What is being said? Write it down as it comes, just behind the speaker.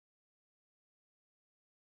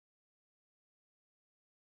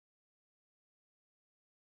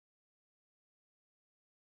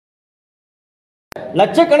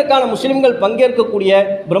லட்சக்கணக்கான முஸ்லிம்கள் பங்கேற்கக்கூடிய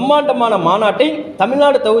பிரம்மாண்டமான மாநாட்டை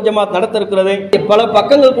தமிழ்நாடு தௌஹீத் ஜமாத் நடத்த இருக்கிறது. பல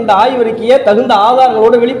பக்கங்கள் கொண்ட ஆய்வறிக்கையை தகுந்த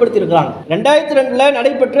ஆதாரங்களோடு வெளிப்படுத்தி இருக்கிறாங்க. 2002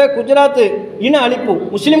 நடைபெற்ற குஜராத் இன அழிப்பு,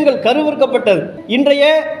 முஸ்லிம்கள் கருவிற்கப்பட்டது. இன்றைய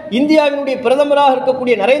இந்தியாவினுடைய பிரதமராக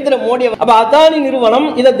இருக்கக்கூடிய நரேந்திர மோடி, அதானி நிறுவனம்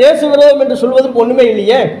இதை தேச விரோதம் என்று சொல்வதற்கு ஒண்ணுமே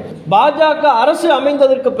இல்லையே. பாஜக அரசு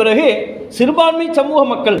அமைந்ததற்கு பிறகு சிறுபான்மை சமூக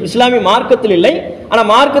மக்கள் இஸ்லாமிய மார்க்கத்தில் இல்லை,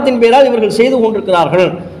 ஆனால் மார்க்கத்தின் பேரால் இவர்கள் செய்து கொண்டிருக்கிறார்கள்.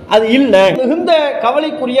 அது இல்லை, மிகுந்த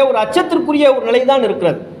கவலைக்குரிய ஒரு அச்சத்திற்குரிய ஒரு நிலைதான்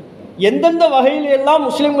இருக்கிறது. எந்தெந்த வகையில் எல்லாம்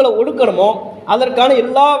முஸ்லிம்களை ஒடுக்கணுமோ அதற்கான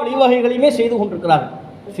எல்லா வழிவகைகளையுமே செய்து கொண்டிருக்கிறார்கள்.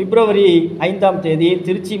 பிப்ரவரி 5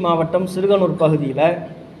 திருச்சி மாவட்டம் சிறுகனூர் பகுதியில்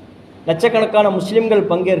லட்சக்கணக்கான முஸ்லிம்கள்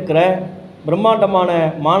பங்கேற்கிற பிரம்மாண்டமான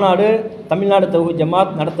மாநாடு தமிழ்நாடு தௌஹீத்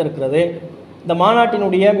ஜமாத் நடத்த இருக்கிறது. இந்த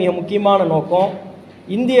மாநாட்டினுடைய மிக முக்கியமான நோக்கம்,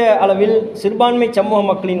 இந்திய அளவில் சிறுபான்மை சமூக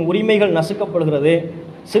மக்களின் உரிமைகள் நசுக்கப்படுகிறது,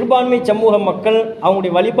 சிறுபான்மை சமூக மக்கள்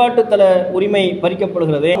அவங்களுடைய வழிபாட்டு தல உரிமை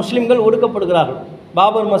பறிக்கப்படுகிறது, முஸ்லிம்கள் ஒடுக்கப்படுகிறார்கள்.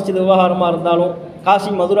 பாபர் மஸ்ஜித் விவகாரமாக இருந்தாலும், காசி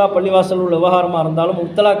மதுரா பள்ளிவாசல் உள்ள விவகாரமாக இருந்தாலும்,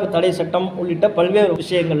 முத்தலாக்கு தடை சட்டம் உள்ளிட்ட பல்வேறு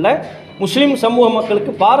விஷயங்களில் முஸ்லீம் சமூக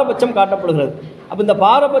மக்களுக்கு பாரபட்சம் காட்டப்படுகிறது. அப்போ இந்த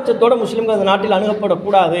பாரபட்சத்தோடு முஸ்லிம்கள் அந்த நாட்டில்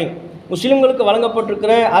அணுகப்படக்கூடாது, முஸ்லிம்களுக்கு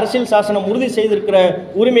வழங்கப்பட்டிருக்கிற அரசியல் சாசனம் உறுதி செய்திருக்கிற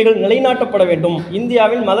உரிமைகள் நிலைநாட்டப்பட வேண்டும்,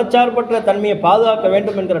 இந்தியாவில் மதச்சார்பற்ற தன்மையை பாதுகாக்க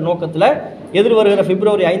வேண்டும் என்கிற நோக்கத்தில் எதிர்வருகிற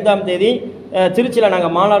பிப்ரவரி 5 திருச்சியில்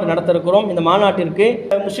நாங்கள் மாநாடு நடத்த இருக்கிறோம். இந்த மாநாட்டிற்கு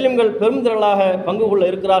முஸ்லிம்கள் பெருந்திரளாக பங்கு கொள்ள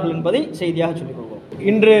இருக்கிறார்கள் என்பதை செய்தியாக சொல்லிக் கொள்வோம்.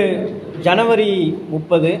 இன்று ஜனவரி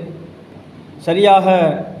 30, சரியாக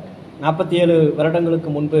 47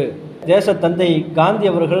 வருடங்களுக்கு முன்பு தேச தந்தை காந்தி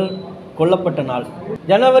அவர்கள் கொல்லப்பட்ட நாள்.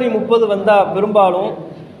 ஜனவரி 30 வந்தால் பெரும்பாலும்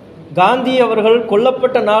காந்தி அவர்கள்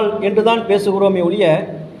கொல்லப்பட்ட நாள் என்றுதான் பேசுகிறோமே ஒழிய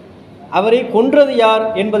அவரை கொன்றது யார்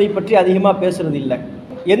என்பதை பற்றி அதிகமாக பேசுறது இல்லை.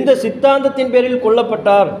 எந்த சித்தாந்தத்தின் பேரில்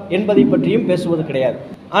கொல்லப்பட்டார் என்பதை பற்றியும் பேசுவது கிடையாது.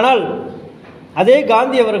 ஆனால் அதே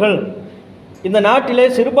காந்தி அவர்கள் இந்த நாட்டிலே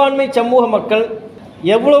சிறுபான்மை சமூக மக்கள்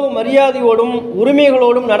எவ்வளவு மரியாதையோடும்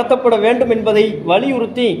உரிமைகளோடும் நடத்தப்பட வேண்டும் என்பதை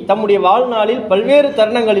வலியுறுத்தி தம்முடைய வாழ்நாளில் பல்வேறு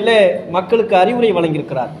தருணங்களிலே மக்களுக்கு அறிவுரை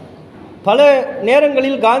வழங்கியிருக்கிறார். பல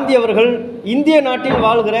நேரங்களில் காந்தி அவர்கள் இந்திய நாட்டில்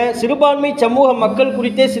வாழ்கிற சிறுபான்மை சமூக மக்கள்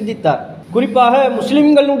குறித்தே சிந்தித்தார். குறிப்பாக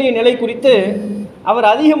முஸ்லிம்களுடைய நிலை குறித்து அவர்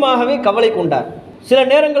அதிகமாகவே கவலை கொண்டார். சில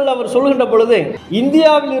நேரங்களில் அவர் சொல்கின்ற பொழுது,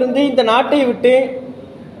 இந்தியாவில் இருந்து இந்த நாட்டை விட்டு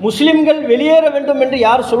முஸ்லிம்கள் வெளியேற வேண்டும் என்று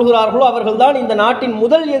யார் சொல்கிறார்களோ அவர்கள்தான் இந்த நாட்டின்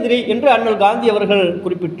முதல் எதிரி என்று அண்ணல் காந்தி அவர்கள்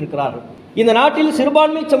குறிப்பிட்டிருக்கிறார்கள். இந்த நாட்டில்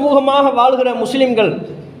சிறுபான்மை சமூகமாக வாழ்கிற முஸ்லிம்கள்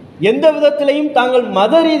எந்த விதத்திலையும் தாங்கள்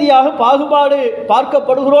மத ரீதியாக பாகுபாடு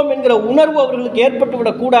பார்க்கப்படுகிறோம் என்கிற உணர்வு அவர்களுக்கு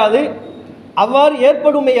ஏற்பட்டுவிடக்கூடாது. அவ்வாறு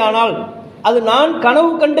ஏற்படுமையானால் அது நான்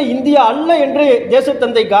கனவு கண்ட இந்தியா அல்ல என்று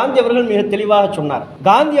தேசத்தந்தை காந்தி அவர்கள் மிக தெளிவாக சொன்னார்.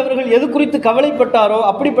 காந்தி அவர்கள் எது குறித்து கவலைப்பட்டாரோ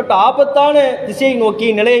அப்படிப்பட்ட ஆபத்தான திசையை நோக்கி,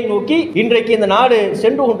 நிலையை நோக்கி இன்றைக்கு இந்த நாடு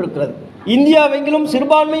சென்று கொண்டிருக்கிறது. இந்தியாவெங்கிலும்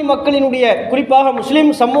சிறுபான்மை மக்களினுடைய, குறிப்பாக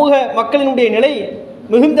முஸ்லிம் சமூக மக்களினுடைய நிலை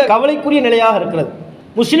மிகுந்த கவலைக்குரிய நிலையாக இருக்கிறது.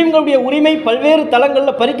 முஸ்லிம்களுடைய உரிமை பல்வேறு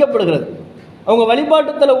தளங்களில் பறிக்கப்படுகிறது, அவங்க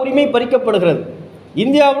வழிபாட்டு தல உரிமை பறிக்கப்படுகிறது.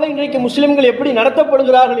 இந்தியாவில் இன்றைக்கு முஸ்லிம்கள் எப்படி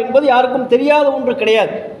நடத்தப்படுகிறார்கள் என்பது யாருக்கும் தெரியாத ஒன்று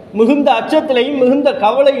கிடையாது. மிகுந்த அச்சத்திலையும் மிகுந்த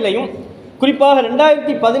கவலையிலையும், குறிப்பாக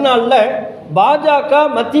 2014 பாஜக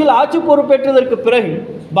மத்தியில் ஆட்சி பொறுப்பேற்றதற்கு பிறகு,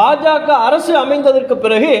 பாஜக அரசு அமைந்ததற்கு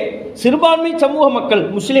பிறகு சிறுபான்மை சமூக மக்கள்,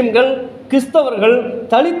 முஸ்லிம்கள், கிறிஸ்தவர்கள்,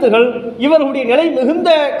 தலித்துகள், இவர்களுடைய நிலை மிகுந்த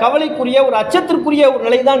கவலைக்குரிய ஒரு அச்சத்திற்குரிய ஒரு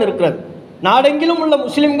நிலைதான் இருக்கிறது. நாடெங்கிலும் உள்ள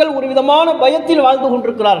முஸ்லிம்கள் ஒரு விதமான பயத்தில் வாழ்ந்து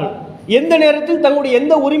கொண்டிருக்கிறார்கள். எந்த நேரத்தில் தங்களுடைய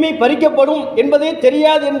எந்த உரிமை பறிக்கப்படும் என்பதே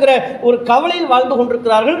தெரியாது என்கிற ஒரு கவலையில் வாழ்ந்து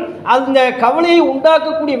கொண்டிருக்கிறார்கள். அந்த கவலையை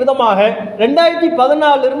உண்டாக்கக்கூடிய விதமாக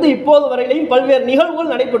 2014 இப்போது வரையிலையும் பல்வேறு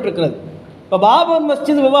நிகழ்வுகள் நடைபெற்றிருக்கிறது. இப்போ பாபர்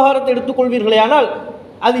மஸ்ஜித் விவகாரத்தை எடுத்துக்கொள்வீர்களே, ஆனால்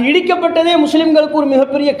அது இடிக்கப்பட்டதே முஸ்லிம்களுக்கு ஒரு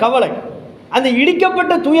மிகப்பெரிய கவலை. அந்த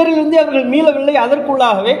இடிக்கப்பட்ட துயரிலிருந்து அவர்கள் மீளவில்லை.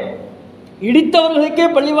 அதற்குள்ளாகவே இடித்தவர்களுக்கே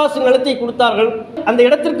பள்ளிவாசல் நிலத்தை கொடுத்தார்கள். அந்த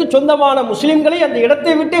இடத்திற்கு சொந்தமான முஸ்லிம்களை அந்த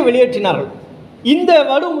இடத்தை விட்டே வெளியேற்றினார்கள். இந்த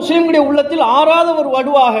வடு முஸ்லிம்களுடைய உள்ளத்தில் ஆறாத ஒரு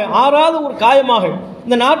வடுவாக, ஆறாத ஒரு காயமாக,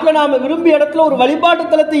 இந்த நாட்டில் நாம் விரும்பிய இடத்துல ஒரு வழிபாட்டு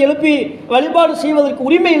தலத்தை எழுப்பி வழிபாடு செய்வதற்கு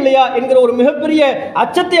உரிமை இல்லையா என்கிற ஒரு மிகப்பெரிய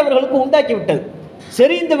அச்சத்தை அவர்களுக்கு உண்டாக்கிவிட்டது.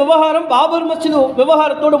 சரி, இந்த விவகாரம் பாபர் மஸ்ஜித்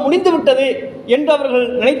விவகாரத்தோடு முடிந்து விட்டது என்று அவர்கள்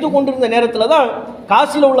நினைத்து கொண்டிருந்த நேரத்தில் தான்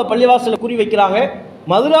காசியில் உள்ள பள்ளிவாசலை குறி வைக்கிறாங்க,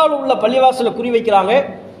 மதுராவில் உள்ள பள்ளிவாசலை குறி வைக்கிறாங்க.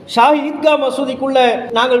 ஷாஹி ஈத்கா மசூதிக்குள்ள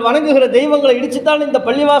நாங்கள் வணங்குகிற தெய்வங்களை இடிச்சுத்தான் இந்த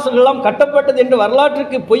பள்ளிவாசல்கள் எல்லாம் கட்டப்பட்டது என்று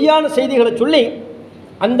வரலாற்றுக்கு பொய்யான செய்திகளை சொல்லி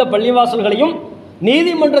அந்த பள்ளிவாசல்களையும்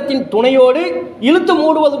நீதிமன்றத்தின் துணையோடு இழுத்து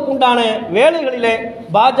மூடுவதற்குண்டான வேலைகளிலே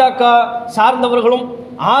பாஜக சார்ந்தவர்களும்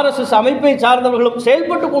RSS அமைப்பை சார்ந்தவர்களும்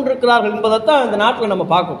செயல்பட்டு கொண்டிருக்கிறார்கள் என்பதைத்தான் இந்த நாட்டில் நம்ம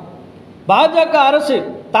பார்க்கணும். பாஜக அரசு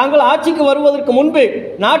தாங்கள் ஆட்சிக்கு வருவதற்கு முன்பு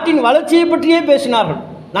நாட்டின் வளர்ச்சியை பற்றியே பேசினார்கள்.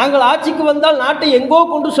 நாங்கள் ஆட்சிக்கு வந்தால் நாட்டை எங்கோ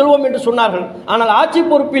கொண்டு செல்வோம் என்று சொன்னார்கள். ஆனால் ஆட்சி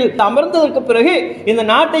பொறுப்பில் அமர்ந்ததற்கு பிறகு இந்த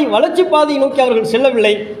நாட்டை வளர்ச்சி பாதையை நோக்கி அவர்கள்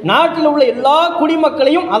செல்லவில்லை. நாட்டில் உள்ள எல்லா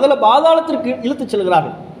குடிமக்களையும் அதில் பாதாளத்திற்கு இழுத்துச்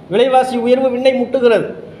செல்கிறார்கள். விலைவாசி உயர்வு விண்ணை முட்டுகிறது.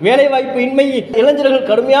 வேலைவாய்ப்பு இன்மை, இளைஞர்கள்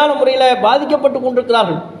கடுமையான முறையில் பாதிக்கப்பட்டு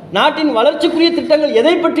கொண்டிருக்கிறார்கள். நாட்டின் வளர்ச்சிக்குரிய திட்டங்கள்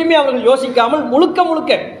எதை பற்றியுமே அவர்கள் யோசிக்காமல்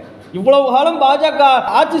முழுக்க இவ்வளவு காலம் பாஜக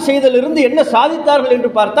ஆட்சி செய்தலிருந்து என்ன சாதித்தார்கள் என்று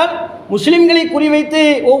பார்த்தால் முஸ்லிம்களை குறிவைத்து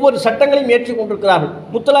ஒவ்வொரு சட்டங்களையும் ஏற்றுக் கொண்டிருக்கிறார்கள்.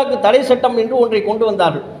 முத்தலாக்கு தடை சட்டம் என்று ஒன்றை கொண்டு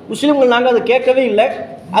வந்தார்கள். முஸ்லிம்கள் நாங்கள் அதை கேட்கவே இல்லை.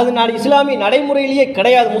 அது நான் இஸ்லாமிய நடைமுறையிலேயே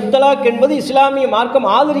கிடையாது. முத்தலாக் என்பது இஸ்லாமிய மார்க்கம்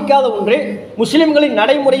ஆதரிக்காத ஒன்று, முஸ்லிம்களின்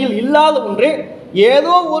நடைமுறையில் இல்லாத ஒன்று.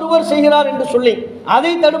 ஏதோ ஒருவர் செய்கிறார் என்று சொல்லி அதை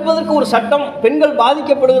தடுப்பதற்கு ஒரு சட்டம், பெண்கள்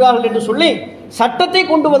பாதிக்கப்படுகிறார்கள் என்று சொல்லி சட்டத்தை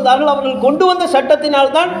கொண்டு வந்தார்கள். அவர்கள் கொண்டு வந்த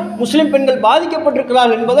சட்டத்தினால் தான் முஸ்லிம் பெண்கள்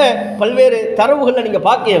பாதிக்கப்பட்டிருக்கிறார்கள் என்பதை பல்வேறு தரவுகளை நீங்க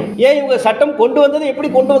பார்க்கலாம். ஏன் இவங்க சட்டம் கொண்டு வந்தது, எப்படி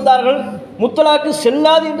கொண்டு வந்தார்கள்? முத்தலாக்கு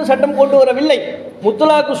செல்லாது என்று சட்டம் கொண்டு வரவில்லை.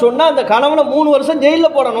 முத்தலாக்கு சொன்னா அந்த கணவனை 3 வருஷம்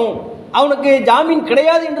ஜெயிலில் போடணும், அவனுக்கு ஜாமீன்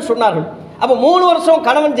கிடையாது என்று சொன்னார்கள். அப்ப 3 வருஷம்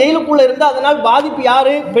கணவன் ஜெயிலுக்குள்ள இருந்தால் அதனால் பாதிப்பு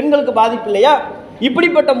யாரு? பெண்களுக்கு பாதிப்பு இல்லையா?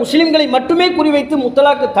 இப்படிப்பட்ட முஸ்லிம்களை மட்டுமே குறிவைத்து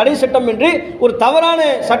முத்தலாக்கு தடை சட்டம் என்று ஒரு தவறான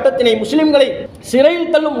சட்டத்தினை, முஸ்லிம்களை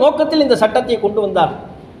சிறையில் தள்ளும் நோக்கத்தில் இந்த சட்டத்தை கொண்டு வந்தார்.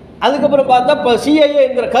 அதுக்கப்புறம் பார்த்தா சிஏஏ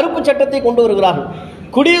என்கிற கருப்பு சட்டத்தை கொண்டு வருகிறார்கள்.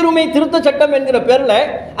 குடியுரிமை திருத்த சட்டம் என்கிற பேரில்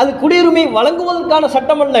அது குடியுரிமை வழங்குவதற்கான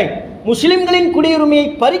சட்டம் அல்ல, முஸ்லிம்களின் குடியுரிமையை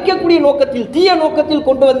பறிக்கக்கூடிய நோக்கத்தில், தீய நோக்கத்தில்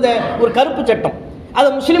கொண்டு வந்த ஒரு கருப்பு சட்டம். அது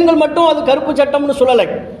முஸ்லிம்கள் மட்டும் அது கருப்பு சட்டம்னு சொல்லலை.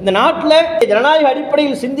 இந்த நாட்டில் ஜனநாயக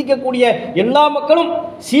அடிப்படையில் சிந்திக்கக்கூடிய எல்லா மக்களும்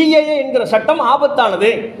சிஏஏ என்கிற சட்டம்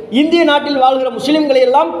ஆபத்தானது, இந்திய நாட்டில் வாழ்கிற முஸ்லிம்களை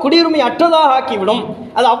எல்லாம் குடியுரிமை அற்றதாக ஆக்கிவிடும்,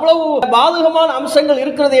 அது அவ்வளவு பாதகமான அம்சங்கள்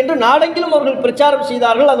இருக்கிறது என்று நாடெங்கிலும் அவர்கள் பிரச்சாரம்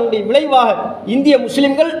செய்தார்கள். அதனுடைய விளைவாக இந்திய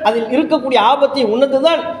முஸ்லிம்கள் அதில் இருக்கக்கூடிய ஆபத்தை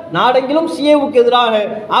உணர்ந்துதான் நாடெங்கிலும் சிஏவுக்கு எதிராக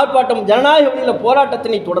ஆர்ப்பாட்டம், ஜனநாயக வழியில்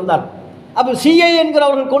போராட்டத்தினை தொடர்ந்தார்கள். அப்போ சிஏ என்கிற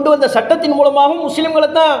அவர்கள் கொண்டு வந்த சட்டத்தின் மூலமாகவும் முஸ்லிம்களை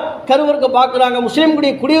தான் கருவறுக்க பார்க்குறாங்க,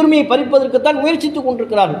 முஸ்லிம்களுடைய குடியுரிமையை பறிப்பதற்குத்தான் முயற்சித்து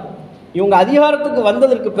கொண்டிருக்கிறார்கள். இவங்க அதிகாரத்துக்கு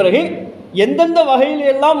வந்ததற்கு பிறகு எந்தெந்த வகையில்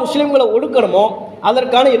எல்லாம் முஸ்லிம்களை ஒடுக்கணுமோ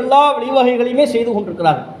அதற்கான எல்லா வழிவகைகளையுமே செய்து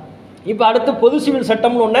கொண்டிருக்கிறார்கள். இப்போ அடுத்து பொது சிவில்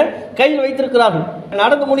சட்டம்னு ஒன்று கையில் வைத்திருக்கிறார்கள்.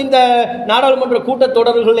 நடந்து முடிந்த நாடாளுமன்ற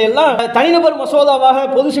கூட்டத்தொடர்கள் எல்லாம் தனிநபர் மசோதாவாக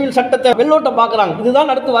பொது சிவில் சட்டத்தை வெள்ளோட்டம் பார்க்குறாங்க.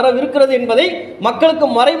 இதுதான் அடுத்து வரவிருக்கிறது என்பதை மக்களுக்கு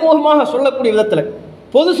மறைமுகமாக சொல்லக்கூடிய விதத்தில்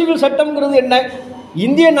பொது சிவில் சட்டம்ங்கிறது என்ன?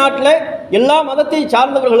 இந்திய நாட்டில் எல்லா மதத்தை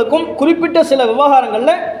சார்ந்தவர்களுக்கும் குறிப்பிட்ட சில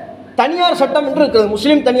விவகாரங்களில் தனியார் சட்டம் என்று இருக்கிறது.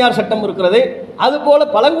 முஸ்லீம் தனியார் சட்டம் இருக்கிறது, அதுபோல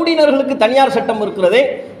பழங்குடியினர்களுக்கு தனியார் சட்டம் இருக்கிறது,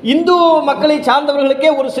 இந்து மக்களை சார்ந்தவர்களுக்கே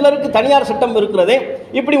ஒரு சிலருக்கு தனியார் சட்டம் இருக்கிறது.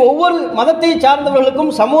 இப்படி ஒவ்வொரு மதத்தை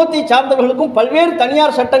சார்ந்தவர்களுக்கும் சமூகத்தை சார்ந்தவர்களுக்கும் பல்வேறு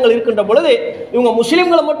தனியார் சட்டங்கள் இருக்கின்ற பொழுது இவங்க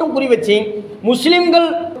முஸ்லிம்களை மட்டும் குறி வச்சு முஸ்லிம்கள்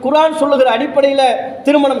குர்ஆன் சொல்லுகிற அடிப்படையில்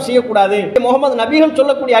திருமணம் செய்யக்கூடாது, முகமது நபிகள்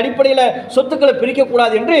சொல்லக்கூடிய அடிப்படையில் சொத்துக்களை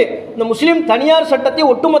பிரிக்கக்கூடாது என்று இந்த முஸ்லீம் தனியார் சட்டத்தை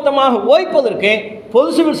ஒட்டுமொத்தமாக ஓய்ப்பதற்கு பொது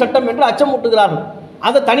சிவில் சட்டம் என்று அச்சமூட்டுகிறார்கள்.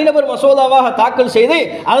 அதை தனிநபர் மசோதாவாக தாக்கல் செய்து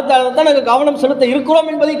அதைத்தான் நாங்கள் கவனம் செலுத்த இருக்கிறோம்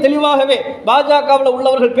என்பதை தெளிவாகவே பாஜகவில்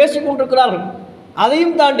உள்ளவர்கள் பேசிக் கொண்டிருக்கிறார்கள்.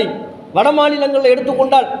 அதையும் தாண்டி வட மாநிலங்களில்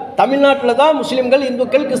எடுத்துக்கொண்டால் தமிழ்நாட்டில் தான் முஸ்லிம்கள்,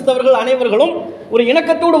 இந்துக்கள், கிறிஸ்தவர்கள் அனைவர்களும் ஒரு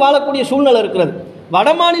இணக்கத்தோடு வாழக்கூடிய சூழ்நிலை இருக்கிறது. வட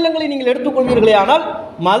மாநிலங்களை நீங்கள் எடுத்துக்கொள்வீர்களே ஆனால்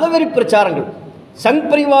மதவெறி பிரச்சாரங்கள், சங்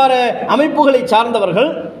பரிவார அமைப்புகளை சார்ந்தவர்கள்,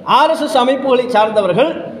 RSS அமைப்புகளை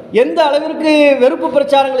சார்ந்தவர்கள் எந்த அளவிற்கு வெறுப்பு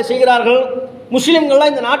பிரச்சாரங்களை செய்கிறார்கள்.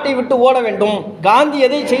 முஸ்லிம்கள்லாம் இந்த நாட்டை விட்டு ஓட வேண்டும், காந்தி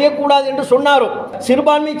எதை செய்யக்கூடாது என்று சொன்னாரோ,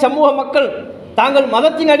 சிறுபான்மை சமூக மக்கள் தாங்கள்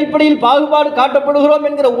மதத்தின் அடிப்படையில் பாகுபாடு காட்டப்படுகிறோம்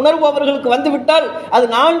என்கிற உணர்வு அவர்களுக்கு வந்துவிட்டால் அது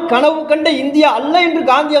நான் கனவு கண்ட இந்தியா அல்ல என்று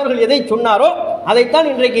காந்தி அவர்கள் எதை சொன்னாரோ அதைத்தான்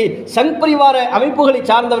இன்றைக்கு சங் பரிவார அமைப்புகளை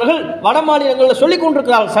சார்ந்தவர்கள் வட மாநிலங்களில் சொல்லிக்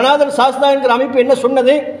கொண்டிருக்கிறார்கள். சனாதன் சாஸ்தா என்கிற அமைப்பு என்ன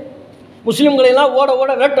சொன்னது? முஸ்லிம்களை எல்லாம் ஓட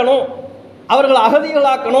ஓட விரட்டணும், அவர்களை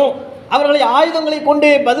அகதிகளாக்கணும், அவர்களை ஆயுதங்களை கொண்டு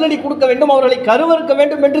பதிலடி கொடுக்க வேண்டும், அவர்களை கருவறுக்க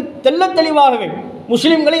வேண்டும் என்று தெல்ல தெளிவாகவே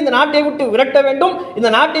முஸ்லிம்களை இந்த நாட்டை விட்டு விரட்ட வேண்டும், இந்த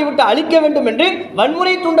நாட்டை விட்டு அழிக்க வேண்டும் என்று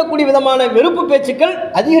வன்முறை தூண்டக்கூடிய விதமான வெறுப்பு பேச்சுக்கள்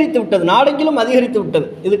அதிகரித்து விட்டது, நாடெங்கிலும் அதிகரித்து விட்டது.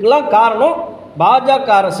 இதுக்கெல்லாம் காரணம்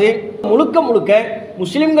பாஜக அரசு முழுக்க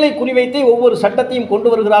முஸ்லிம்களை குறிவைத்து ஒவ்வொரு சட்டத்தையும் கொண்டு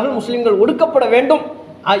வருகிறார்கள். முஸ்லிம்கள் ஒடுக்கப்பட வேண்டும்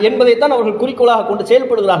என்பதைத்தான் அவர்கள் குறிக்கோளாக கொண்டு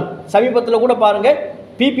செயல்படுகிறார்கள். சமீபத்தில் கூட பாருங்க,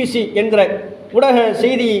 PPC என்கிற ஊடக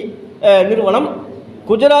செய்தி நிறுவனம்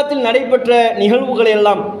குஜராத்தில் நடைபெற்ற நிகழ்வுகளை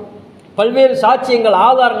எல்லாம் பல்வேறு சாட்சியங்கள்,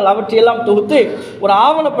 ஆதாரங்கள் அவற்றையெல்லாம் தொகுத்து ஒரு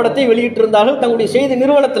ஆவணப்படத்தை வெளியிட்டிருந்தார்கள் தங்களுடைய செய்தி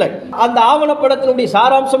நிறுவனத்தில். அந்த ஆவணப்படத்தினுடைய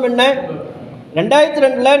சாராம்சம் என்ன?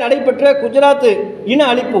 2002 நடைபெற்ற குஜராத் இன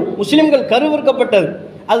அழிப்பு, முஸ்லிம்கள் கருவறுக்கப்பட்டது,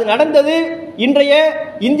 அது நடந்தது. இன்றைய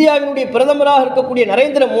இந்தியாவினுடைய பிரதமராக இருக்கக்கூடிய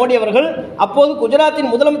நரேந்திர மோடி அவர்கள் அப்போது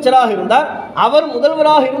குஜராத்தின் முதலமைச்சராக இருந்தார். அவர்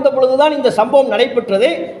முதல்வராக இருந்த பொழுதுதான் இந்த சம்பவம் நடைபெற்றது.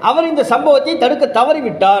 அவர் இந்த சம்பவத்தை தடுக்க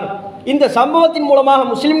தவறிவிட்டார். இந்த சம்பவத்தின் மூலமாக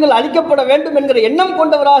முஸ்லிம்கள் அழிக்கப்பட வேண்டும் என்கிற எண்ணம்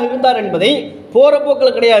கொண்டவராக இருந்தார் என்பதை போற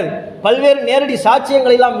போக்கில் கிடையாது, பல்வேறு நேரடி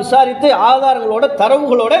சாட்சியங்களை எல்லாம் விசாரித்து ஆதாரங்களோட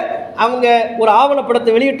தரவுகளோட அவங்க ஒரு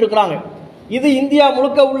ஆவணப்படத்தை வெளியிட்டிருக்கிறாங்க. இது இந்தியா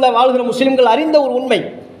முழுக்க உள்ள வாழ்கிற முஸ்லிம்கள் அறிந்த ஒரு உண்மை,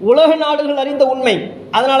 உலக நாடுகள் அறிந்த உண்மை.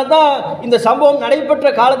 அதனால தான் இந்த சம்பவம் நடைபெற்ற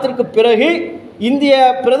காலத்திற்கு பிறகு இந்திய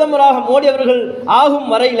பிரதமராக மோடி அவர்கள் ஆகும்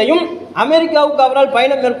வரையிலையும் அமெரிக்காவுக்கு அவரால்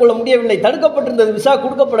பயணம் மேற்கொள்ள முடியவில்லை, தடுக்கப்பட்டிருந்தது, விசா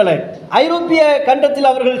கொடுக்கப்படலை. ஐரோப்பிய கண்டத்தில்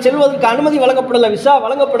அவர்கள் செல்வதற்கு அனுமதி வழங்கப்படலை, விசா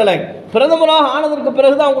வழங்கப்படலை. பிரதமராக ஆனதற்கு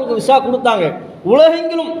பிறகுதான் அவங்களுக்கு விசா கொடுத்தாங்க.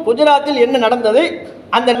 உலகெங்கிலும் குஜராத்தில் என்ன நடந்தது,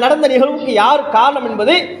 அந்த நடந்த நிகழ்வுக்கு யார் காரணம்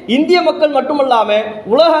என்பது இந்திய மக்கள் மட்டுமல்லாம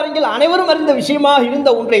உலக அரங்கில் அனைவரும் அறிந்த விஷயமாக இருந்த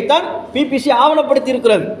ஒன்றைத்தான் பிபிசி ஆவணப்படுத்தி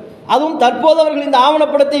இருக்கிறது. அதுவும் தற்போது அவர்கள் இந்த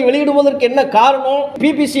ஆவணப்படத்தை வெளியிடுவதற்கு என்ன காரணம்,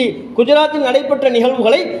 பிபிசி குஜராத்தில் நடைபெற்ற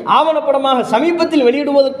நிகழ்வுகளை ஆவணப்படமாக சமீபத்தில்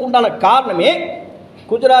வெளியிடுவதற்கு உண்டான காரணமே,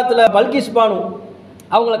 குஜராத்தில் பல்கிஸ் பானு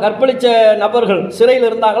அவங்களை கற்பழித்த நபர்கள் சிறையில்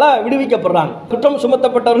இருந்தாங்களா, விடுவிக்கப்படுறாங்க. குற்றம்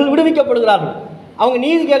சுமத்தப்பட்டவர்கள் விடுவிக்கப்படுகிறார்கள். அவங்க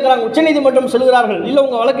நீதி கேட்குறாங்க, உச்சநீதிமன்றம் சொல்கிறார்கள் இல்லை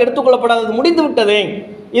உங்கள் வழக்கு எடுத்துக்கொள்ளப்படாதது, முடிந்து விட்டது.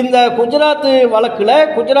 இந்த குஜராத் வழக்கில்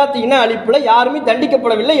குஜராத் இன அழிப்பில் யாருமே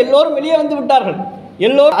தண்டிக்கப்படவில்லை, எல்லோரும் வெளியே வந்து விட்டார்கள்,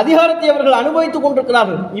 எல்லோரும் அதிகாரத்தை அவர்கள் அனுபவித்துக்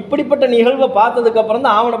கொண்டிருக்கிறார்கள். இப்படிப்பட்ட நிகழ்வை பார்த்ததுக்கு அப்புறம்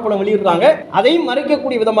தான் ஆவணப்படம் வெளியிடுறாங்க. அதையும்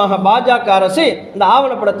மறைக்கக்கூடிய விதமாக பாஜக அரசு இந்த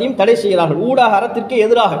ஆவணப்படத்தையும் தடை செய்கிறார்கள். ஊடக அறத்திற்கு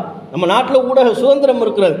எதிராக நம்ம நாட்டில் ஊடக சுதந்திரம்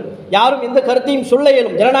இருக்கிறது, யாரும் எந்த கருத்தையும் சொல்ல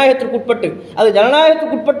இயலும், ஜனநாயகத்திற்கு உட்பட்டு. அது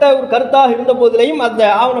ஜனநாயகத்துக்கு உட்பட்ட ஒரு கருத்தாக இருந்த போதிலையும் அந்த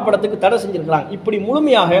ஆவணப்படத்துக்கு தடை செஞ்சிருக்கிறாங்க. இப்படி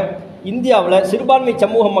முழுமையாக இந்தியாவில் சிறுபான்மை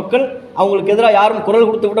சமூக மக்கள் அவங்களுக்கு எதிராக யாரும் குரல்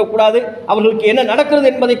கொடுத்து விடக்கூடாது, அவர்களுக்கு என்ன நடக்கிறது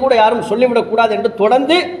என்பதை கூட யாரும் சொல்லிவிடக்கூடாது என்று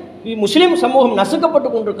தொடர்ந்து முஸ்லிம் சமூகம் நசுக்கப்பட்டு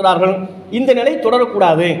கொண்டிருக்கிறார்கள். இந்த நிலை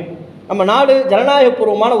தொடரக்கூடாது. நம்ம நாடு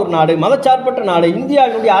ஜனநாயகபூர்வமான ஒரு நாடு, மதச்சார்பற்ற நாடு.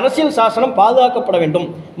 இந்தியாவினுடைய அரசியல் சாசனம் பாதுகாக்கப்பட வேண்டும்.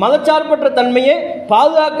 மதச்சார்பற்ற தன்மையை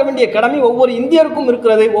பாதுகாக்க வேண்டிய கடமை ஒவ்வொரு இந்தியருக்கும்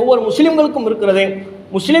இருக்கிறது, ஒவ்வொரு முஸ்லிம்களுக்கும் இருக்கிறது.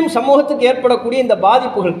 முஸ்லிம் சமூகத்துக்கு ஏற்படக்கூடிய இந்த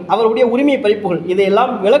பாதிப்புகள், அவருடைய உரிமை பறிப்புகள்,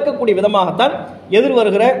 இதையெல்லாம் விளக்கக்கூடிய விதமாகத்தான்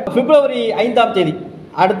எதிர்வருகிற பிப்ரவரி 5ஆம் தேதி,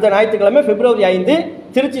 அடுத்த ஞாயிற்றுக்கிழமை பிப்ரவரி 5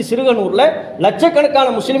 திருச்சி சிறுகனூரில் லட்சக்கணக்கான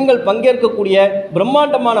முஸ்லிம்கள் பங்கேற்கக்கூடிய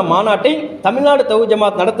பிரம்மாண்டமான மாநாட்டை தமிழ்நாடு தௌஹீத்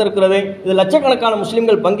ஜமாத் நடத்த இருக்கிறது. இது லட்சக்கணக்கான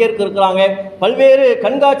முஸ்லிம்கள் பங்கேற்க இருக்கிறாங்க. பல்வேறு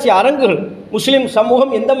கண்காட்சி அரங்குகள், முஸ்லிம்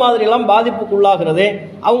சமூகம் எந்த மாதிரியெல்லாம் பாதிப்புக்குள்ளாகிறது,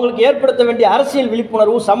 அவங்களுக்கு ஏற்படுத்த வேண்டிய அரசியல்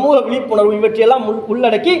விழிப்புணர்வு, சமூக விழிப்புணர்வு, இவற்றையெல்லாம்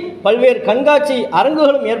உள்ளடக்கி பல்வேறு கண்காட்சி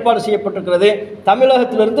அரங்குகளும் ஏற்பாடு செய்யப்பட்டிருக்கிறது.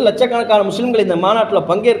 தமிழகத்திலிருந்து லட்சக்கணக்கான முஸ்லிம்கள் இந்த மாநாட்டில்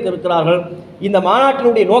பங்கேற்க இருக்கிறார்கள். இந்த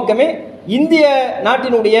மாநாட்டினுடைய நோக்கமே இந்திய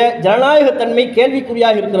நாட்டினுடைய ஜனநாயகத்தன்மை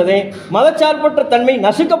கேள்விக்குறியாக இருக்கிறது, மதச்சார்பற்ற தன்மை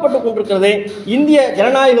நசுக்கப்பட்டு கொண்டிருக்கிறது. இந்திய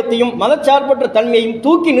ஜனநாயகத்தையும் மதச்சார்பற்ற தன்மையையும்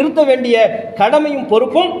தூக்கி நிறுத்த வேண்டிய கடமையும்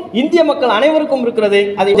பொறுப்பும் இந்திய மக்கள் அனைவருக்கும் இருக்கிறது.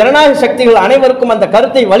 அதை ஜனநாயக சக்திகள் அனைவருக்கும் அந்த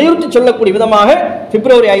கருத்தை வலியுறுத்தி சொல்லக்கூடிய விதமாக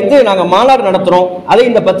பிப்ரவரி 5 நாங்கள் மாநாடு நடத்துகிறோம். அதை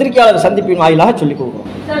இந்த பத்திரிகையாளர் சந்திப்பின் வாயிலாக சொல்லிக் கொடுக்கிறோம்.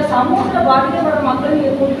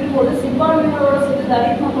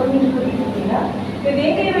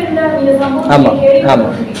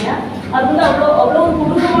 அது வந்து அவ்வளோ ஒரு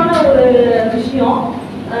கொடூரமான ஒரு விஷயம்.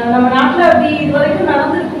 நம்ம நாட்டில் அப்படி இது வரைக்கும்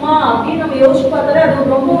நடந்திருக்குமா அப்படின்னு நம்ம யோசிச்சு பார்த்தாலே அது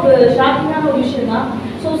ரொம்ப ஒரு ஷாக்கிங்கான ஒரு விஷயம் தான்.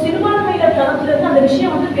 ஸோ சிறுபான்மையினர் தரப்புலேருந்து அந்த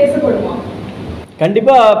விஷயம் வந்து பேசப்படுமா?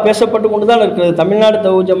 கண்டிப்பாக பேசப்பட்டு கொண்டு தான் இருக்கிறது. தமிழ்நாடு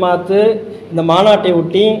தௌஹீத் ஜமாத் இந்த மாநாட்டை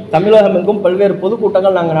ஒட்டி தமிழகம் எங்கும் பல்வேறு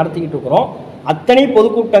பொதுக்கூட்டங்கள் நாங்கள் நடத்திக்கிட்டு இருக்கிறோம். அத்தனை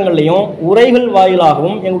பொதுக்கூட்டங்கள்லையும் உரைகள்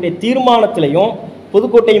வாயிலாகவும் எங்களுடைய தீர்மானத்திலையும்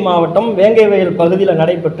புதுக்கோட்டை மாவட்டம் வேங்கை வயல் பகுதியில்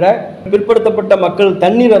நடைபெற்ற பிற்படுத்தப்பட்ட மக்கள்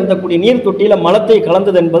தண்ணீர் அருந்தக்கூடிய நீர் தொட்டியில் மலத்தை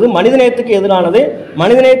கலந்தது என்பது மனிதநேயத்துக்கு எதிரானது.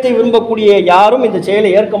 மனிதநேயத்தை விரும்பக்கூடிய யாரும் இந்த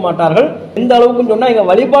செயலை ஏற்க மாட்டார்கள். எந்த அளவுக்குன்னு சொன்னால் எங்கள்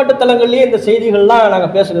வழிபாட்டு தலங்கள்லேயே இந்த செய்திகள்லாம்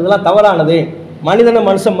நாங்கள் பேசுகிறதுலாம் தவறானது. மனிதனை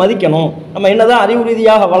மனுஷன் மதிக்கணும். நம்ம என்னதான் அறிவு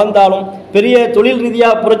ரீதியாக வளர்ந்தாலும் பெரிய தொழில்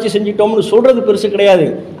ரீதியாக புரட்சி செஞ்சிட்டோம்னு சொல்றது பெருசு கிடையாது.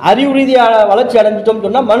 அறிவு ரீதியாக வளர்ச்சி அடைஞ்சிட்டோம்னு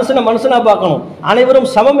சொன்னால் மனுஷனை மனுஷனாக பார்க்கணும், அனைவரும்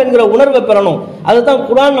சமம் என்கிற உணர்வை பெறணும். அதுதான்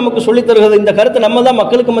குர்ஆன் நமக்கு சொல்லித் தருகிறது. இந்த கருத்தை நம்ம தான்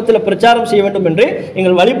மக்களுக்கு மத்தியில் பிரச்சாரம் செய்ய வேண்டும் என்று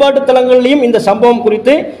எங்கள் வழிபாட்டு தலங்களிலையும் இந்த சம்பவம்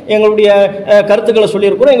குறித்து எங்களுடைய கருத்துக்களை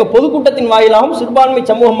சொல்லியிருக்கிறோம். எங்கள் பொதுக்கூட்டத்தின் வாயிலாகவும் சிறுபான்மை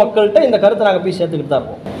சமூக மக்கள்கிட்ட இந்த கருத்தை நாங்கள் போய் சேர்த்துக்கிட்டு தான்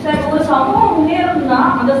இருக்கோம். ஒரு சமூகம் முன்னேறணும்னா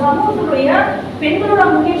அந்த சமூகத்துடைய பெண்களோட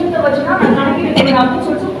முன்னேற்றத்தை வச்சுதான் நான் கணக்கிடுறேன் அப்படின்னு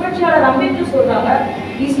சொல்லிட்டு புரட்சியாளர் அம்பேத்கர் சொல்றாங்க.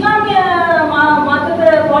 இஸ்லாமிய மதத்தை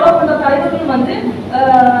ஃபாலோ பண்ற தலைவர்கள் வந்து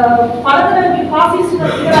பலதரப்பட்ட பாசிஸ்ட்னு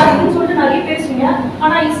சொல்லிட்டு நிறைய பேசுவீங்க.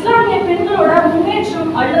 ஆனா இஸ்லாமிய பெண்களோட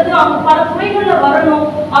முன்னேற்றம் அல்லது அவங்க பல துறைகள்ல வரணும்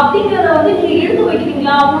அப்படிங்கிறத வந்து நீங்க எடுத்து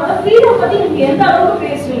வைக்கிறீங்களா? அவங்களோட ஃப்ரீடம் பத்தி நீங்க எந்த அளவுக்கு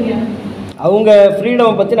பேசுவீங்க? அவங்க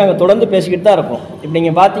ஃப்ரீடமை பற்றி நாங்கள் தொடர்ந்து பேசிக்கிட்டு தான் இருக்கோம். இப்போ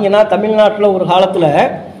நீங்கள் பார்த்தீங்கன்னா தமிழ்நாட்டில் ஒரு காலத்தில்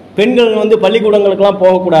பெண்கள் வந்து பள்ளிக்கூடங்களுக்கெல்லாம்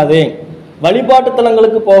போகக்கூடாது, வழிபாட்டு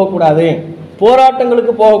தலங்களுக்கு போகக்கூடாது,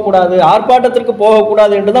 போராட்டங்களுக்கு போகக்கூடாது, ஆர்ப்பாட்டத்திற்கு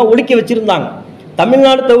போகக்கூடாது என்று தான் ஒடுக்கி வச்சுருந்தாங்க.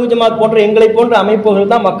 தமிழ்நாடு தௌஹீத் ஜமாத் போன்ற எங்களை போன்ற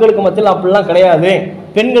அமைப்புகள் தான் மக்களுக்கு மத்தியில் அப்படிலாம் கிடையாது.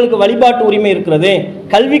 பெண்களுக்கு வழிபாட்டு உரிமை இருக்கிறது,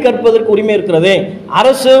 கல்வி கற்பதற்கு உரிமை இருக்கிறது,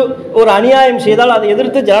 அரசு ஒரு அநியாயம் செய்தால் அதை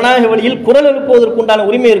எதிர்த்து ஜனநாயக வழியில் குரல் எழுப்புவதற்கு உண்டான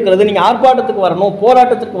உரிமை இருக்கிறது, நீங்கள் ஆர்ப்பாட்டத்துக்கு வரணும்,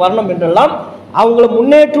 போராட்டத்துக்கு வரணும் என்றெல்லாம் அவங்கள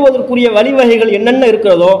முன்னேற்றுவதற்குரிய வழிவகைகள் என்னென்ன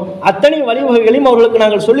இருக்கிறதோ அத்தனை வழிவகைகளையும் அவர்களுக்கு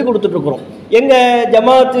நாங்கள் சொல்லிக் கொடுத்துட்ருக்கிறோம். எங்கள்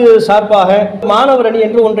ஜமாத்து சார்பாக மாணவர் அணி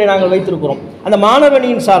என்று ஒன்றை நாங்கள் வைத்திருக்கிறோம். அந்த மாணவர்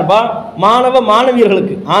அணியின் சார்பாக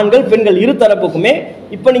மாணவியர்களுக்கு ஆண்கள் பெண்கள் இரு தரப்புக்குமே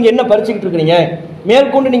இப்போ நீங்கள் என்ன படிச்சுக்கிட்டு இருக்கிறீங்க,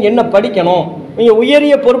 மேற்கொண்டு நீங்கள் என்ன படிக்கணும், நீங்கள்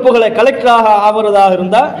உயரிய பொறுப்புகளை கலெக்டராக ஆகிறதாக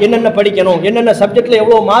இருந்தால் என்னென்ன படிக்கணும், என்னென்ன சப்ஜெக்டில்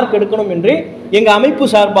எவ்வளோ மார்க் எடுக்கணும் என்று எங்கள் அமைப்பு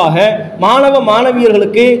சார்பாக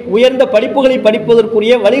மாணவியர்களுக்கு உயர்ந்த படிப்புகளை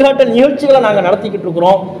படிப்பதற்குரிய வழிகாட்டல் நிகழ்ச்சிகளை நாங்கள் நடத்திக்கிட்டு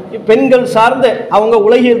இருக்கிறோம். பெண்கள் சார்ந்த அவங்க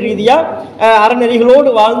உலகியல் ரீதியாக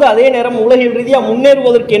அறநெறிகளோடு வாழ்ந்து அதே நேரம் உலகியல் ரீதியாக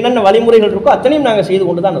முன்னேறுவதற்கு என்னென்ன வழிமுறைகள் இருக்கோ அத்தனையும் நாங்கள் செய்து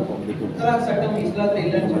கொண்டு தான் இருக்கோம்.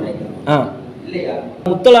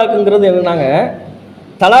 முத்தலாக்குங்கிறது என்னன்னாங்க,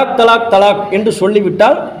 தலாக் தலாக் தலாக் என்று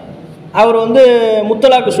சொல்லிவிட்டால் அவர்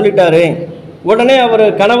முத்தலாக்கு சொல்லிட்டாரு, உடனே அவர்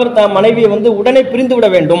கணவர் தான் மனைவியை உடனே பிரிந்து விட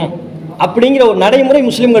வேண்டும் அப்படிங்கிற ஒரு நடைமுறை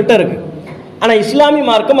முஸ்லீம்கள்ட்ட இருக்கு. ஆனால் இஸ்லாமிய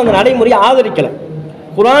மார்க்கம் அந்த நடைமுறையை ஆதரிக்கலை.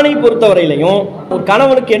 குர்ஆனை பொறுத்தவரையிலையும் ஒரு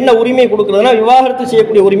கணவனுக்கு என்ன உரிமை கொடுக்குறதுனா விவாகரத்து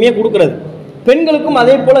செய்யக்கூடிய உரிமையை கொடுக்கிறது. பெண்களுக்கும்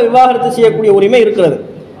அதே போல விவாகரத்து செய்யக்கூடிய உரிமை இருக்கிறது.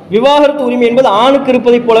 விவாகரத்து உரிமை என்பது ஆணுக்கு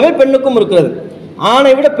இருப்பதைப் போலவே பெண்ணுக்கும் இருக்கிறது.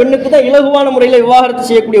 ஆணை விட பெண்ணுக்கு தான் இலகுவான முறையில் விவாகரத்து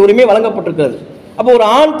செய்யக்கூடிய உரிமை வழங்கப்பட்டிருக்கிறது. அப்போ ஒரு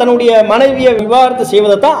ஆண் தன்னுடைய மனைவியை விவாகரத்து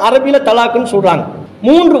செய்வதை தான் அரபியில் தலாக்குன்னு சொல்கிறாங்க.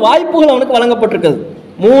 3 வாய்ப்புகள் அவனுக்கு வழங்கப்பட்டிருக்கிறது.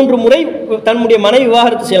 3 முறை தன்னுடைய மனைவி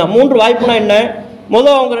விவாகரத்து செய்யலாம். 3 வாய்ப்புனா என்ன?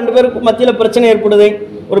 முதல் அவங்க 2 பேருக்கு மத்தியில் பிரச்சனை ஏற்படுது,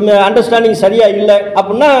 ஒரு அண்டர்ஸ்டாண்டிங் சரியா இல்லை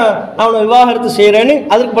அப்படின்னா நான் உன்னை விவாகரத்து செய்கிறேன்னு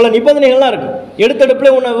அதுக்கு பல நிபந்தனைகள்லாம் இருக்குது.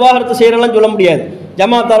 எடுத்தெடுப்பில் உன்னை விவாகரத்து செய்கிறேன்லாம் சொல்ல முடியாது.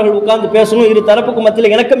 ஜமாத்தார்கள் உட்கார்ந்து பேசணும், இரு தரப்புக்கு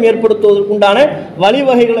மத்தியில் இணக்கம் ஏற்படுத்துவதற்குண்டான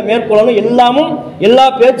வழிவகைகளை மேற்கொள்ளணும். எல்லா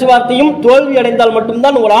பேச்சுவார்த்தையும் தோல்வி அடைந்தால்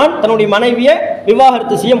மட்டும்தான் ஒரு ஆண் தன்னுடைய மனைவியை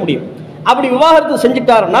விவாகரத்து செய்ய முடியும். அப்படி விவாகரத்து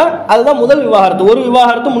செஞ்சுட்டாருன்னா அதுதான் முதல் விவாகரத்து. ஒரு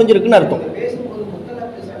விவாகரத்து முடிஞ்சிருக்குன்னு அர்த்தம்.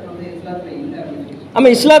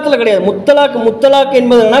 ஆமாம், இஸ்லாத்தில் கிடையாது. முத்தலாக்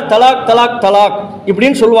என்பதுன்னா தலாக் தலாக் தலாக்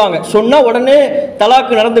இப்படின்னு சொல்லுவாங்க. சொன்னால் உடனே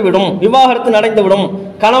தலாக்கு நடந்துவிடும், விவாகரத்து நடந்துவிடும்,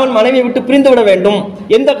 கணவன் மனைவியை விட்டு பிரிந்து விட வேண்டும்,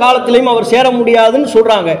 எந்த காலத்திலையும் அவர் சேர முடியாதுன்னு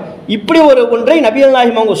சொல்கிறாங்க. இப்படி ஒன்றை நபிகள்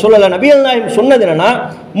நாயகம் அவங்க சொல்லலை. நபிகள் நாயகம் சொன்னது என்னன்னா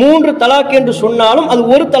 3 தலாக் என்று சொன்னாலும் அது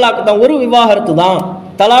ஒரு தலாக்கு தான், ஒரு விவாகரத்து தான்.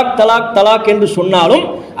 தலாக் தலாக் தலாக் என்று சொன்னாலும்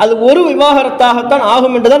அது ஒரு விவாகரத்தாகத்தான்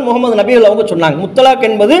ஆகும் என்றுதான் முகமது நபிகள் அவங்க சொன்னாங்க. முத்தலாக்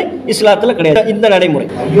என்பது இஸ்லாத்தில் கிடையாது. இந்த நடைமுறை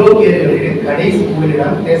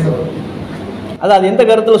அதாவது எந்த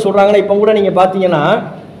கருத்தில் சொல்கிறாங்கன்னா, இப்போ கூட நீங்கள் பார்த்தீங்கன்னா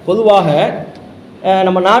பொதுவாக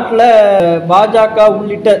நம்ம நாட்டில் பாஜக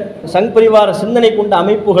உள்ளிட்ட சங் பரிவார சிந்தனை கொண்ட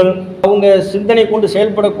அமைப்புகள், அவங்க சிந்தனை கொண்டு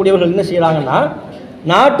செயல்படக்கூடியவர்கள் என்ன செய்கிறாங்கன்னா,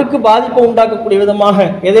 நாட்டுக்கு பாதிப்பை உண்டாக்கக்கூடிய விதமாக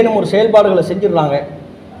ஏதேனும் ஒரு செயல்பாடுகளை செஞ்சிடறாங்க.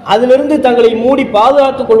 அதிலிருந்து தங்களை மூடி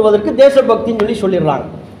பாதுகாத்துக் கொள்வதற்கு தேசபக்தின்னு சொல்லிடுறாங்க.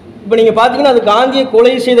 இப்போ நீங்கள் பார்த்தீங்கன்னா அது காந்தியை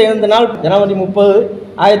கொலை செய்த இந்த நாள் ஜனவரி 30,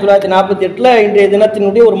 1948 இன்றைய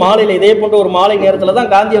தினத்தினுடைய ஒரு மாலையில், இதே போன்ற ஒரு மாலை நேரத்தில்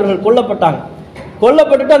தான் காந்தி அவர்கள்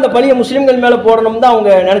கொல்லப்பட்டுட்டு அந்த பழியை முஸ்லீம்கள் மேலே போடணும்னு தான்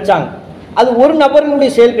அவங்க நினச்சாங்க. அது ஒரு நபரினுடைய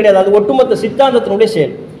செயல் கிடையாது, அது ஒட்டுமொத்த சித்தாந்தத்தினுடைய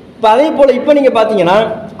செயல். இப்போ அதே போல் இப்போ நீங்கள் பார்த்தீங்கன்னா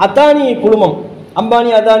அதானி குழுமம்,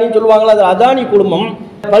 அம்பானி அதானின்னு சொல்லுவாங்களா, அது அதானி குழுமம்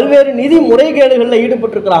பல்வேறு நிதி முறைகேடுகளில்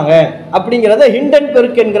ஈடுபட்டிருக்கிறாங்க அப்படிங்கிறத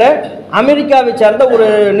ஹிண்டன்பெர்க் என்கிற அமெரிக்காவை சார்ந்த ஒரு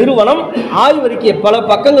நிறுவனம் ஆய்வறிக்கையை, பல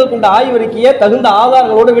பக்கங்கள் கொண்ட ஆய்வறிக்கையை தகுந்த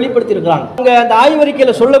ஆதாரங்களோடு வெளிப்படுத்தியிருக்கிறாங்க. அவங்க அந்த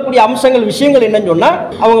ஆய்வறிக்கையில் சொல்லக்கூடிய அம்சங்கள், விஷயங்கள் என்னன்னு சொன்னால்,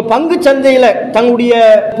 அவங்க பங்கு சந்தையில் தங்களுடைய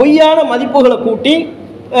பொய்யான மதிப்புகளை கூட்டி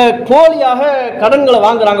போலியாக கடன்களை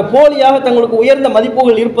வாங்குறாங்க, போலியாக தங்களுக்கு உயர்ந்த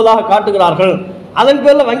மதிப்புகள் இருப்பதாக காட்டுகிறார்கள், அதன்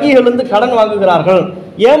பேரில் வங்கிகளிலிருந்து கடன் வாங்குகிறார்கள்,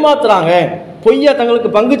 ஏமாத்துறாங்க, பொய்யா தங்களுக்கு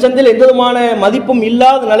பங்கு சந்தையில் எந்த விதமான மதிப்பும்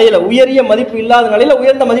இல்லாத நிலையில், உயரிய மதிப்பு இல்லாத நிலையில்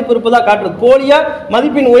உயர்ந்த மதிப்பு இருப்பதாக காட்டுவது, போலியா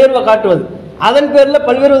மதிப்பின் உயர்வை காட்டுவது, அதன் பேரில்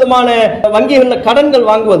பல்வேறு விதமான வங்கிகளில் கடன்கள்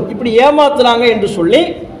வாங்குவது, இப்படி ஏமாத்துறாங்க என்று சொல்லி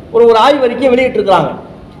ஒரு ஆய்வறிக்கையை வெளியிட்டிருக்கிறாங்க.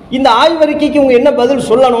 இந்த ஆய்வறிக்கைக்கு இவங்க என்ன பதில்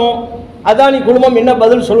சொல்லணும், அதானி குழுமம் என்ன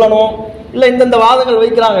பதில் சொல்லணும், இல்லை இந்தந்த வாதங்கள்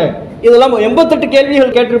வைக்கிறாங்க, இதெல்லாம் 88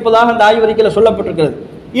 கேள்விகள் கேட்டிருப்பதாக அந்த ஆய்வறிக்கையில் சொல்லப்பட்டிருக்கிறது.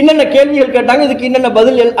 என்னென்ன கேள்விகள் கேட்டாங்க, இதுக்கு என்னென்ன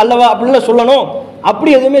பதில் அல்லவா அப்படின்னு சொல்லணும்.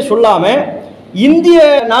 அப்படி எதுவுமே சொல்லாமல் இந்திய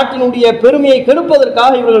நாட்டினுடைய பெருமையை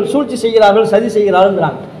கெடுப்பதற்காக இவர்கள் சூழ்ச்சி செய்கிறார்கள், சதி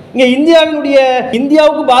செய்கிறார்கள். இங்கே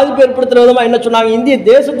இந்தியாவுக்கு பாதிப்பு ஏற்படுத்துகிற விதமாக என்ன சொன்னாங்க, இந்திய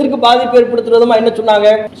தேசத்திற்கு பாதிப்பு ஏற்படுத்துகிற விதமாக என்ன சொன்னாங்க,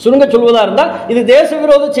 சுருங்க சொல்வதாக இருந்தால் இது தேச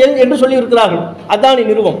விரோத செயல் என்று சொல்லி இருக்கிறார்கள் அதானி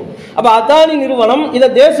நிறுவனம். அப்போ அதானி நிறுவனம் இதை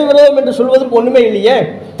தேச விரோதம் என்று சொல்வதற்கு ஒன்றுமே இல்லையே.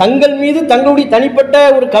 தங்கள் மீது, தங்களுடைய தனிப்பட்ட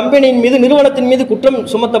ஒரு கம்பெனியின் மீது, நிறுவனத்தின் மீது குற்றம்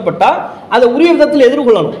சுமத்தப்பட்டால் அதை உரிய விதத்தில்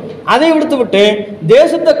எதிர்கொள்ளணும். அதை விடுத்துவிட்டு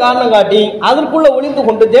தேசத்தை காரணம் காட்டி அதற்குள்ள ஒளிந்து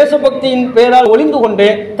கொண்டு, தேசபக்தியின் பெயரால் ஒளிந்து கொண்டு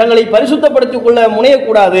தங்களை பரிசுத்தப்படுத்திக் கொள்ள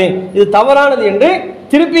முனையக்கூடாது, இது தவறானது என்று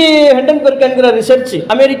திருப்பி ஹிண்டன்பெர்க் என்கிற ரிசர்ச்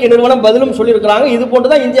அமெரிக்க நிறுவனம் பதிலும் சொல்லியிருக்கிறாங்க. இது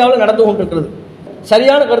போன்றுதான் இந்தியாவில் நடந்து கொண்டிருக்கிறது.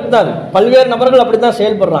 சரியான கருத்து தான். பல்வேறு நபர்கள் அப்படித்தான்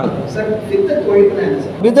செயல்படுறாங்க.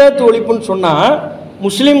 விதத்து ஒழிப்புன்னு சொன்னா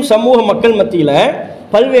முஸ்லிம் சமூக மக்கள் மத்தியில்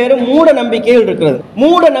பல்வேறு மூட நம்பிக்கைகள் இருக்கிறது.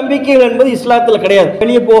 மூட நம்பிக்கைகள் என்பது இஸ்லாத்தில் கிடையாது.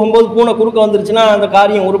 வெளியே போகும்போது பூனை குறுக்க வந்துருச்சுன்னா அந்த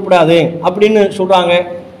காரியம் உருப்படாது அப்படின்னு சொல்றாங்க.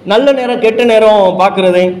 நல்ல நேரம் கெட்ட நேரம்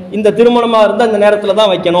பார்க்கறது, இந்த திருமணமாக இருந்தால் இந்த நேரத்தில்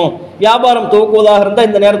தான் வைக்கணும், வியாபாரம் துவக்குவதாக இருந்தால்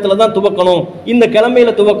இந்த நேரத்தில் தான் துவக்கணும், இந்த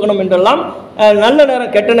கிழமையில துவக்கணும் என்றெல்லாம் நல்ல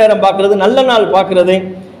நேரம் கெட்ட நேரம் பார்க்கறது, நல்ல நாள் பார்க்கறது,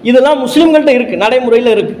 இதெல்லாம் முஸ்லீம்கள்ட்ட இருக்கு,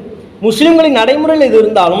 நடைமுறையில் இருக்கு. முஸ்லீம்களின் நடைமுறையில் இது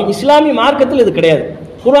இருந்தாலும் இஸ்லாமிய மார்க்கத்தில் இது கிடையாது.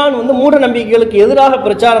 குர்ஆன் மூட நம்பிக்கைகளுக்கு எதிராக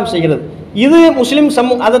பிரச்சாரம் செய்கிறது. இது முஸ்லீம்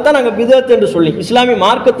சமூகம், அதைத்தான் நாங்கள் பிதஅத் என்று சொல்லி, இஸ்லாமிய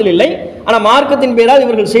மார்க்கத்தில் இல்லை, ஆனால் மார்க்கத்தின் பேரால்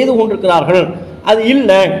இவர்கள் செய்து கொண்டிருக்கிறார்கள், அது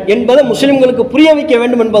இல்லை என்பதை முஸ்லிம்களுக்கு புரிய வைக்க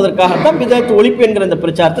வேண்டும் என்பதற்காகத்தான் பிதஅத் ஒழிப்பு என்கிற இந்த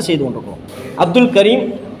பிரச்சாரத்தை செய்து கொண்டிருக்கிறோம். அப்துல் கரீம்,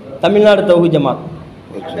 தமிழ்நாடு தௌஹீத் ஜமாத்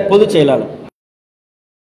பொதுச் செயலாளர்.